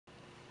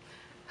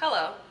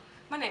Hello,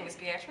 my name is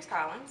Beatrice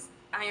Collins.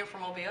 I am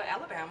from Mobile,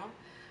 Alabama.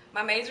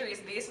 My major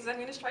is Business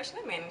Administration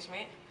and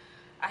Management.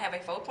 I have a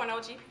 4.0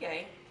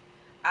 GPA.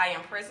 I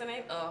am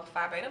president of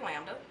Phi Beta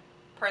Lambda,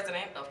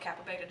 president of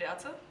Kappa Beta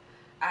Delta.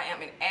 I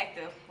am an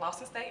active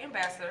Lawson State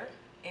Ambassador,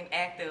 an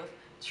active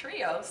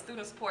TRIO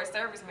Student Support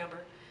Service member,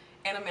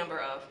 and a member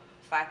of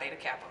Phi Theta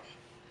Kappa.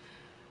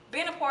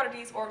 Being a part of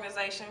these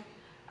organizations,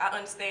 I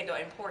understand the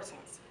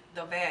importance,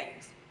 the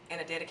values,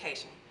 and the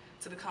dedication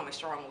to become a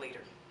strong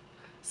leader.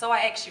 So I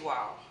ask you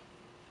all,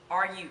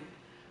 are you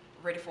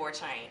ready for a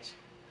change?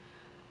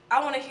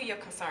 I want to hear your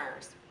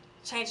concerns,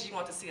 changes you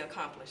want to see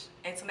accomplished,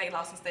 and to make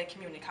Lawson State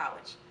Community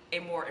College a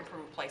more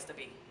improved place to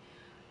be.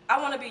 I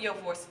want to be your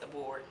voice to the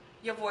board,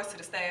 your voice to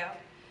the staff,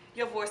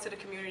 your voice to the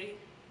community,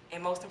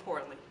 and most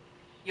importantly,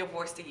 your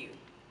voice to you.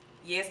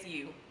 Yes,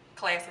 you,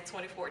 class of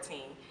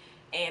 2014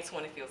 and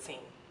 2015.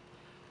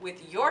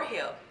 With your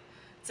help,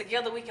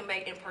 together we can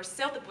make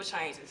imperceptible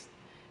changes,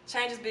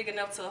 changes big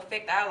enough to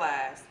affect our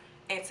lives,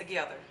 and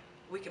together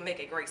we can make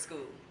a great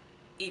school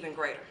even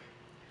greater.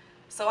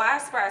 So I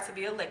aspire to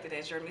be elected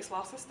as your Miss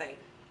Lawson State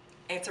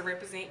and to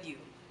represent you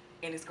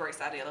in this great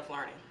ideal of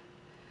learning.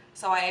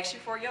 So I ask you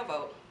for your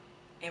vote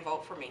and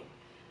vote for me,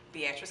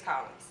 Beatrice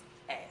Collins,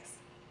 as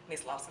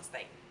Miss Lawson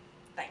State.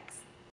 Thanks.